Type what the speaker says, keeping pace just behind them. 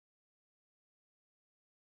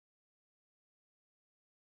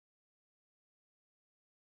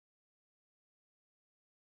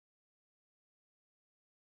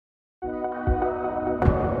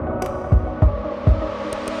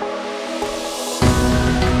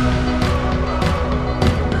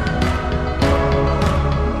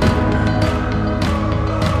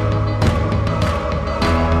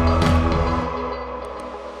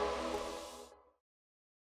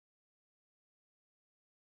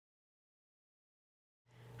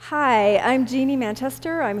Hi, I'm Jeannie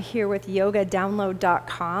Manchester. I'm here with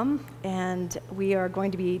yogadownload.com, and we are going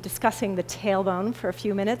to be discussing the tailbone for a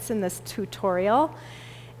few minutes in this tutorial.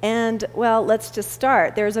 And, well, let's just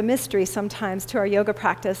start. There's a mystery sometimes to our yoga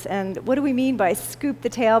practice, and what do we mean by scoop the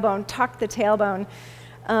tailbone, tuck the tailbone?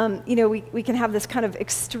 We can have this kind of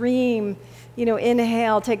extreme,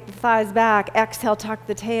 inhale, take the thighs back, exhale, tuck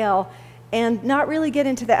the tail, and not really get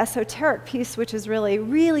into the esoteric piece, which is really,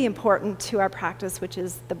 really important to our practice, which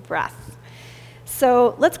is the breath.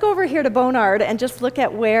 So let's go over here to Bonard and just look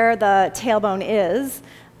at where the tailbone is.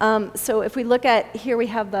 So if we look at here, we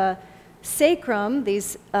have the sacrum,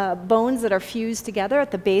 these bones that are fused together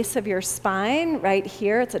at the base of your spine, right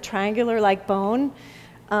here. It's a triangular-like bone.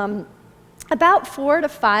 About 4 to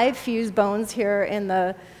 5 fused bones here in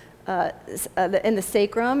the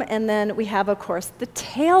sacrum, and then we have, of course, the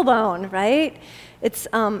tailbone, right? It's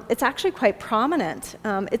actually quite prominent.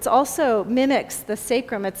 It also mimics the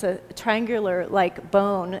sacrum. It's a triangular-like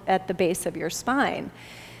bone at the base of your spine.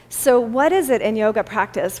 So what is it in yoga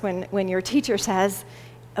practice when your teacher says,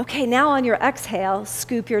 okay, now on your exhale,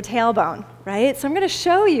 scoop your tailbone, right? So I'm going to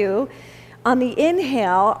show you. On the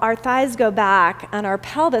inhale, our thighs go back and our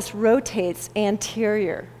pelvis rotates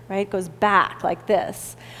anterior, right? Goes back like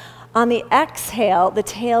this. On the exhale, the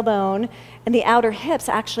tailbone and the outer hips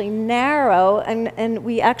actually narrow, and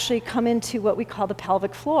we actually come into what we call the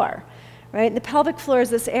pelvic floor, right? And the pelvic floor is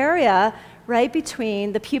this area right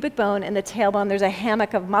between the pubic bone and the tailbone. There's a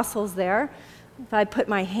hammock of muscles there. If I put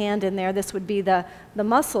my hand in there, this would be the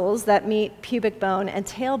muscles that meet pubic bone and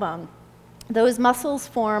tailbone. Those muscles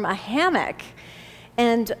form a hammock.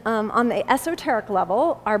 And on the esoteric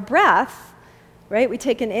level, our breath, right? We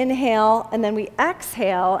take an inhale and then we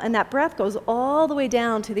exhale, and that breath goes all the way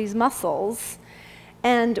down to these muscles.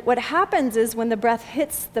 And what happens is when the breath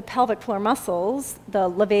hits the pelvic floor muscles, the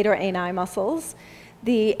levator ani muscles,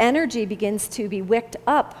 the energy begins to be wicked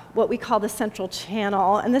up what we call the central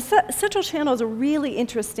channel. And the central channel is a really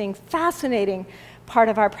interesting, fascinating part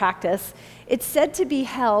of our practice. It's said to be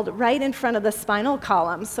held right in front of the spinal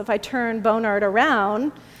column. So if I turn Bonard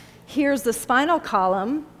around, here's the spinal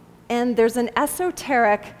column, and there's an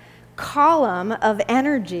esoteric column of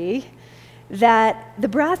energy that the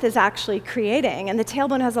breath is actually creating. And the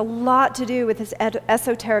tailbone has a lot to do with this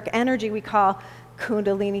esoteric energy we call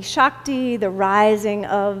Kundalini Shakti, the rising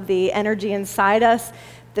of the energy inside us,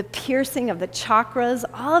 the piercing of the chakras,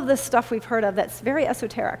 all of this stuff we've heard of that's very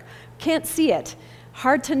esoteric. Can't see it.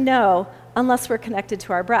 Hard to know unless we're connected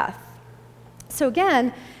to our breath. So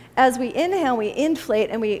again, as we inhale, we inflate,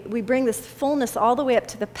 and we bring this fullness all the way up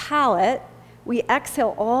to the palate. We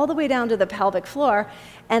exhale all the way down to the pelvic floor,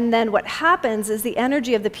 and then what happens is the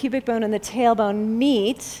energy of the pubic bone and the tailbone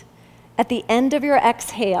meet at the end of your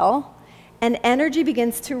exhale, and energy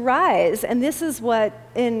begins to rise. And this is what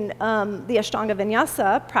in the Ashtanga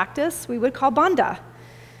Vinyasa practice we would call bandha,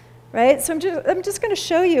 right? So I'm just going to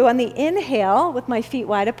show you on the inhale with my feet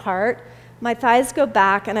wide apart. My thighs go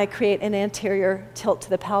back, and I create an anterior tilt to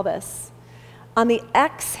the pelvis. On the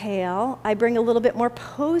exhale, I bring a little bit more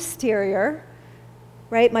posterior,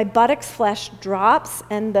 right? My buttocks flesh drops,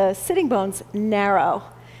 and the sitting bones narrow,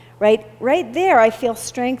 right? Right there, I feel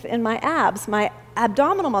strength in my abs. My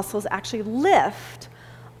abdominal muscles actually lift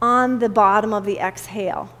on the bottom of the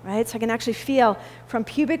exhale, right? So I can actually feel from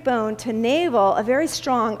pubic bone to navel a very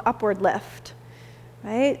strong upward lift,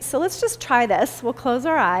 right? So let's just try this. We'll close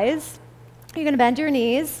our eyes. You're going to bend your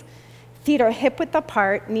knees. Feet are hip-width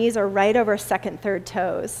apart. Knees are right over second, third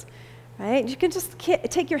toes, right? You can just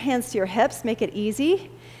take your hands to your hips, make it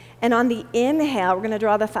easy. And on the inhale, we're going to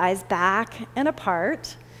draw the thighs back and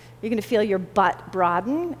apart. You're going to feel your butt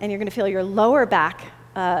broaden, and you're going to feel your lower back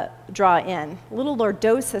draw in. A little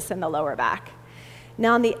lordosis in the lower back.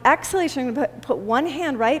 Now on the exhalation, you're going to put one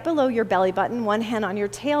hand right below your belly button, one hand on your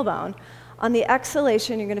tailbone. On the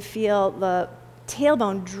exhalation, you're going to feel the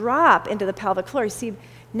tailbone drop into the pelvic floor. You see,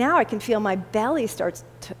 now I can feel my belly starts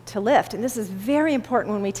to lift. And this is very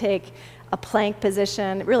important when we take a plank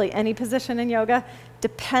position, really any position in yoga,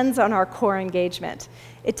 depends on our core engagement.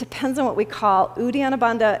 It depends on what we call Uddiyana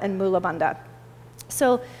Bandha and Mula Bandha.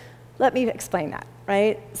 So let me explain that,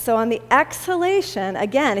 right? So on the exhalation,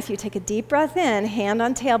 again, if you take a deep breath in, hand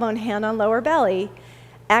on tailbone, hand on lower belly,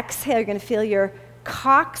 exhale, you're going to feel your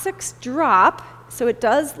coccyx drop. So it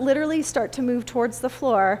does literally start to move towards the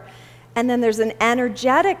floor. And then there's an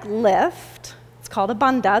energetic lift. It's called a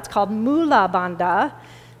bandha. It's called Mula Bandha.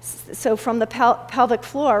 So from the pelvic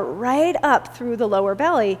floor right up through the lower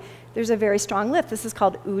belly, there's a very strong lift. This is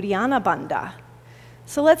called Uddiyana Bandha.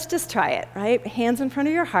 So let's just try it, right? Hands in front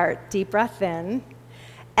of your heart, deep breath in.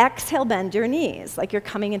 Exhale, bend your knees like you're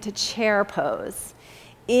coming into chair pose.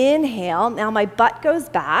 Inhale, now my butt goes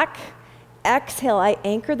back. Exhale, I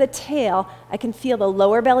anchor the tail. I can feel the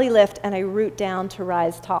lower belly lift, and I root down to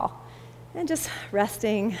rise tall. And just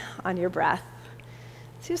resting on your breath.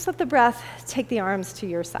 So just let the breath take the arms to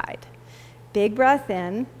your side. Big breath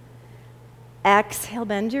in. Exhale,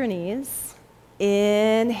 bend your knees.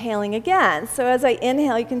 Inhaling again. So as I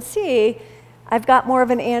inhale, you can see I've got more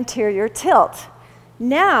of an anterior tilt.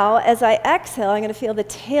 Now, as I exhale, I'm going to feel the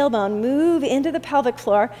tailbone move into the pelvic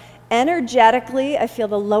floor. Energetically, I feel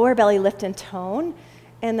the lower belly lift and tone,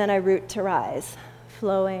 and then I root to rise,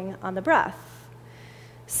 flowing on the breath.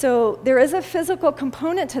 So there is a physical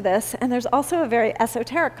component to this, and there's also a very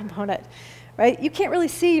esoteric component, right? You can't really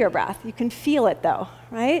see your breath. You can feel it, though,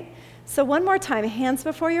 right? So one more time, hands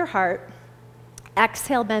before your heart.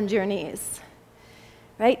 Exhale, bend your knees.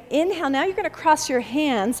 Right? Inhale, now you're going to cross your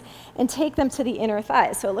hands and take them to the inner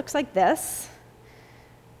thighs. So it looks like this.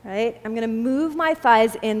 Right? I'm going to move my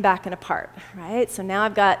thighs in, back, and apart. Right? So now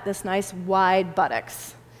I've got this nice wide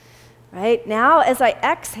buttocks. Right? Now as I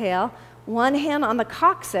exhale, one hand on the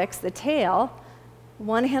coccyx, the tail,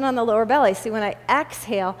 one hand on the lower belly. See, when I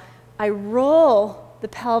exhale, I roll the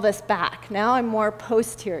pelvis back. Now I'm more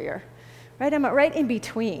posterior. Right? I'm right in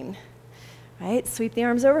between. Right? Sweep the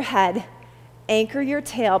arms overhead. Anchor your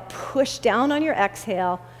tail, push down on your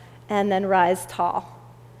exhale, and then rise tall.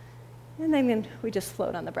 And then we just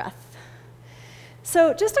float on the breath.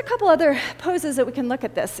 So just a couple other poses that we can look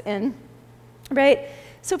at this in, right?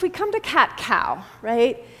 So if we come to cat-cow,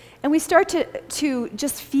 right, and we start to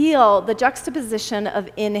just feel the juxtaposition of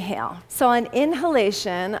inhale. So on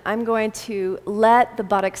inhalation, I'm going to let the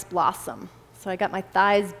buttocks blossom. So I got my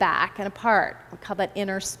thighs back and apart. We call that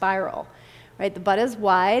inner spiral. Right, the butt is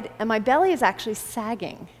wide, and my belly is actually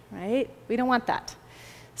sagging, right? We don't want that.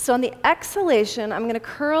 So on the exhalation, I'm going to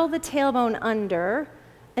curl the tailbone under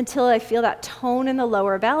until I feel that tone in the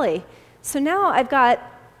lower belly. So now I've got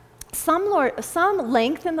some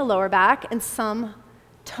length in the lower back and some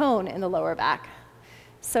tone in the lower back.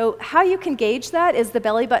 So how you can gauge that is the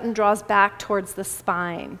belly button draws back towards the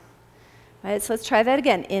spine. Right, so let's try that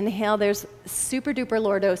again. Inhale, there's super duper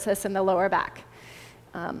lordosis in the lower back.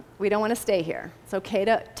 We don't want to stay here. It's okay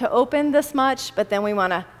to open this much, but then we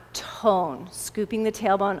want to tone, scooping the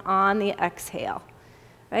tailbone on the exhale.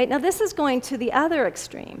 Right? Now this is going to the other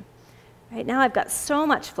extreme. Right? Now I've got so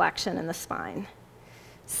much flexion in the spine,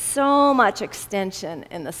 so much extension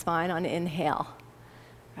in the spine on inhale.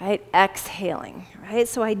 Right? Exhaling. Right?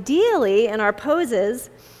 So ideally, in our poses,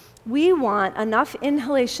 we want enough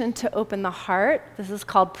inhalation to open the heart. This is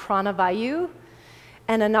called pranavayu.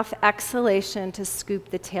 And enough exhalation to scoop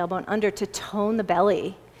the tailbone under to tone the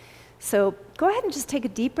belly. So go ahead and just take a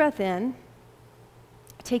deep breath in.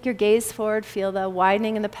 Take your gaze forward, feel the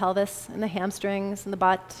widening in the pelvis and the hamstrings and the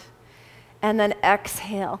butt. And then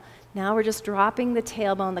exhale. Now we're just dropping the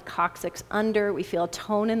tailbone, the coccyx under. We feel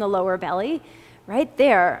tone in the lower belly. Right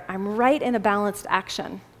there, I'm right in a balanced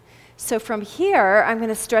action. So from here, I'm going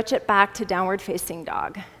to stretch it back to downward facing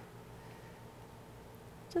dog.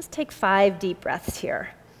 Just take 5 deep breaths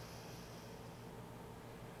here.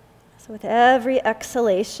 So with every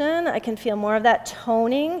exhalation, I can feel more of that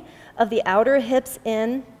toning of the outer hips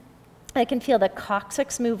in. I can feel the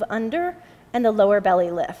coccyx move under and the lower belly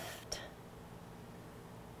lift.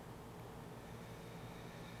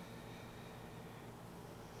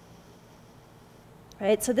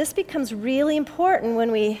 Right, so this becomes really important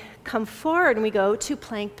when we come forward and we go to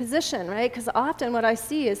plank position, right? Because often what I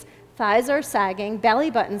see is thighs are sagging, belly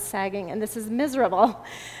button's sagging, and this is miserable,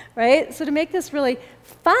 right? So to make this really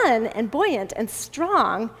fun and buoyant and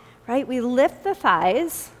strong, right, we lift the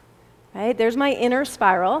thighs, right? There's my inner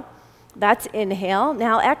spiral. That's inhale.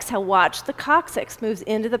 Now exhale, watch the coccyx moves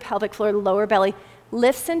into the pelvic floor, the lower belly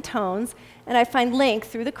lifts and tones, and I find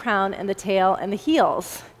length through the crown and the tail and the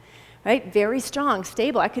heels, right? Very strong,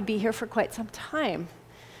 stable. I could be here for quite some time,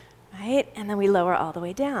 right? And then we lower all the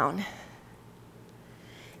way down.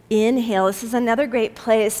 Inhale, this is another great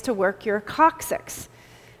place to work your coccyx.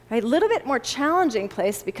 Right? A little bit more challenging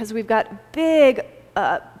place because we've got big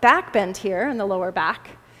back bend here in the lower back.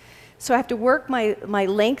 So I have to work my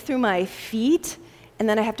length through my feet, and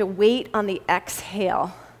then I have to wait on the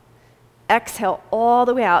exhale. Exhale all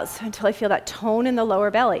the way out until I feel that tone in the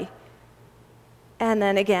lower belly. And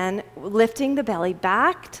then again, lifting the belly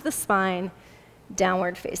back to the spine,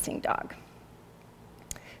 downward facing dog.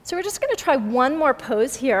 So we're just going to try one more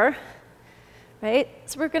pose here, right?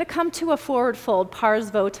 So we're going to come to a forward fold,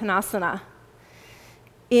 Parsvottanasana.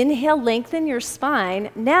 Inhale, lengthen your spine.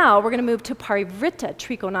 Now we're going to move to Parivrtta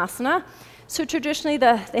Trikonasana. So traditionally,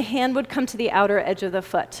 the hand would come to the outer edge of the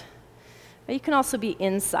foot. You can also be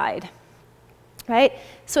inside. right?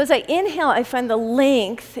 So as I inhale, I find the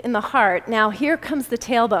length in the heart. Now here comes the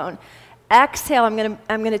tailbone. Exhale, I'm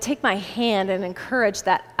gonna take my hand and encourage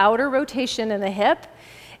that outer rotation in the hip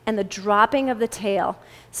and the dropping of the tail.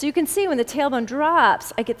 So you can see when the tailbone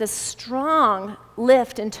drops, I get this strong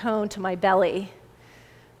lift and tone to my belly,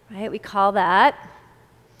 right? We call that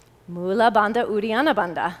Mula Bandha Uddiyana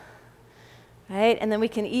Bandha, right? And then we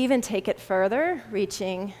can even take it further,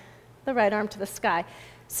 reaching the right arm to the sky.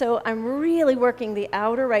 So I'm really working the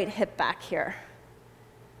outer right hip back here.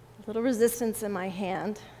 A little resistance in my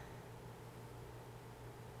hand.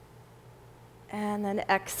 And then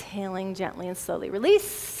exhaling gently and slowly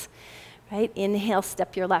release, right? Inhale,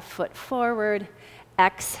 step your left foot forward.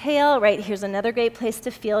 Exhale, right? Here's another great place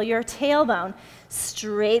to feel your tailbone.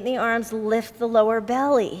 Straighten the arms, lift the lower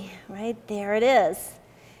belly, right? There it is.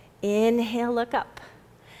 Inhale, look up.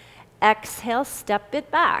 Exhale, step it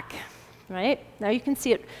back, right? Now you can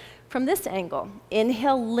see it from this angle.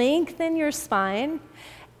 Inhale, lengthen your spine.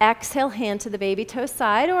 Exhale, hand to the baby toe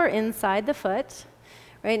side or inside the foot.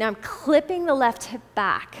 Right, now I'm clipping the left hip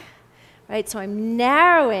back, right? So I'm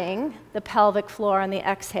narrowing the pelvic floor on the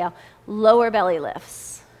exhale, lower belly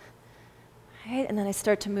lifts, right? And then I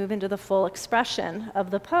start to move into the full expression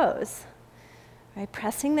of the pose, right?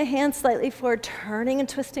 Pressing the hands slightly forward, turning and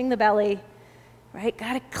twisting the belly, right?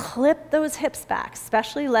 Gotta clip those hips back,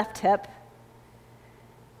 especially left hip.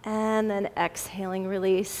 And then exhaling,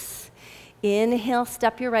 release. Inhale,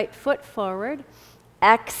 step your right foot forward.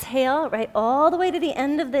 Exhale, right, all the way to the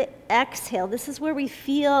end of the exhale. This is where we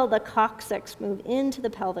feel the coccyx move into the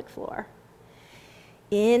pelvic floor.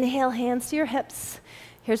 Inhale, hands to your hips.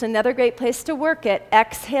 Here's another great place to work it.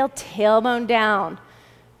 Exhale, tailbone down,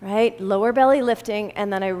 right? Lower belly lifting,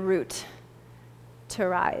 and then I root to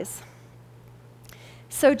rise.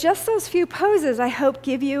 So just those few poses, I hope,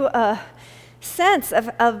 give you a sense of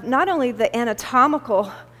not only the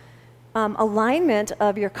anatomical alignment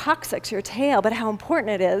of your coccyx, your tail, but how important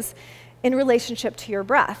it is in relationship to your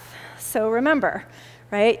breath. So remember,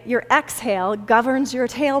 right, your exhale governs your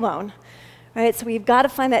tailbone, right? So we've got to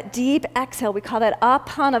find that deep exhale. We call that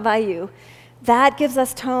apana vayu. That gives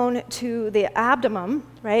us tone to the abdomen,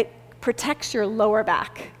 right? Protects your lower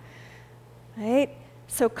back, right?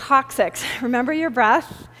 So coccyx, remember your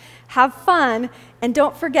breath, have fun, and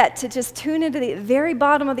don't forget to just tune into the very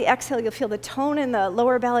bottom of the exhale. You'll feel the tone in the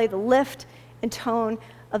lower belly, the lift and tone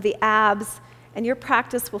of the abs, and your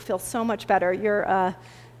practice will feel so much better. Your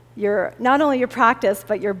not only your practice,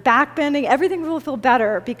 but your back bending, everything will feel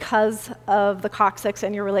better because of the coccyx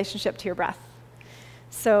and your relationship to your breath.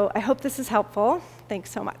 So I hope this is helpful.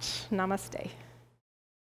 Thanks so much. Namaste.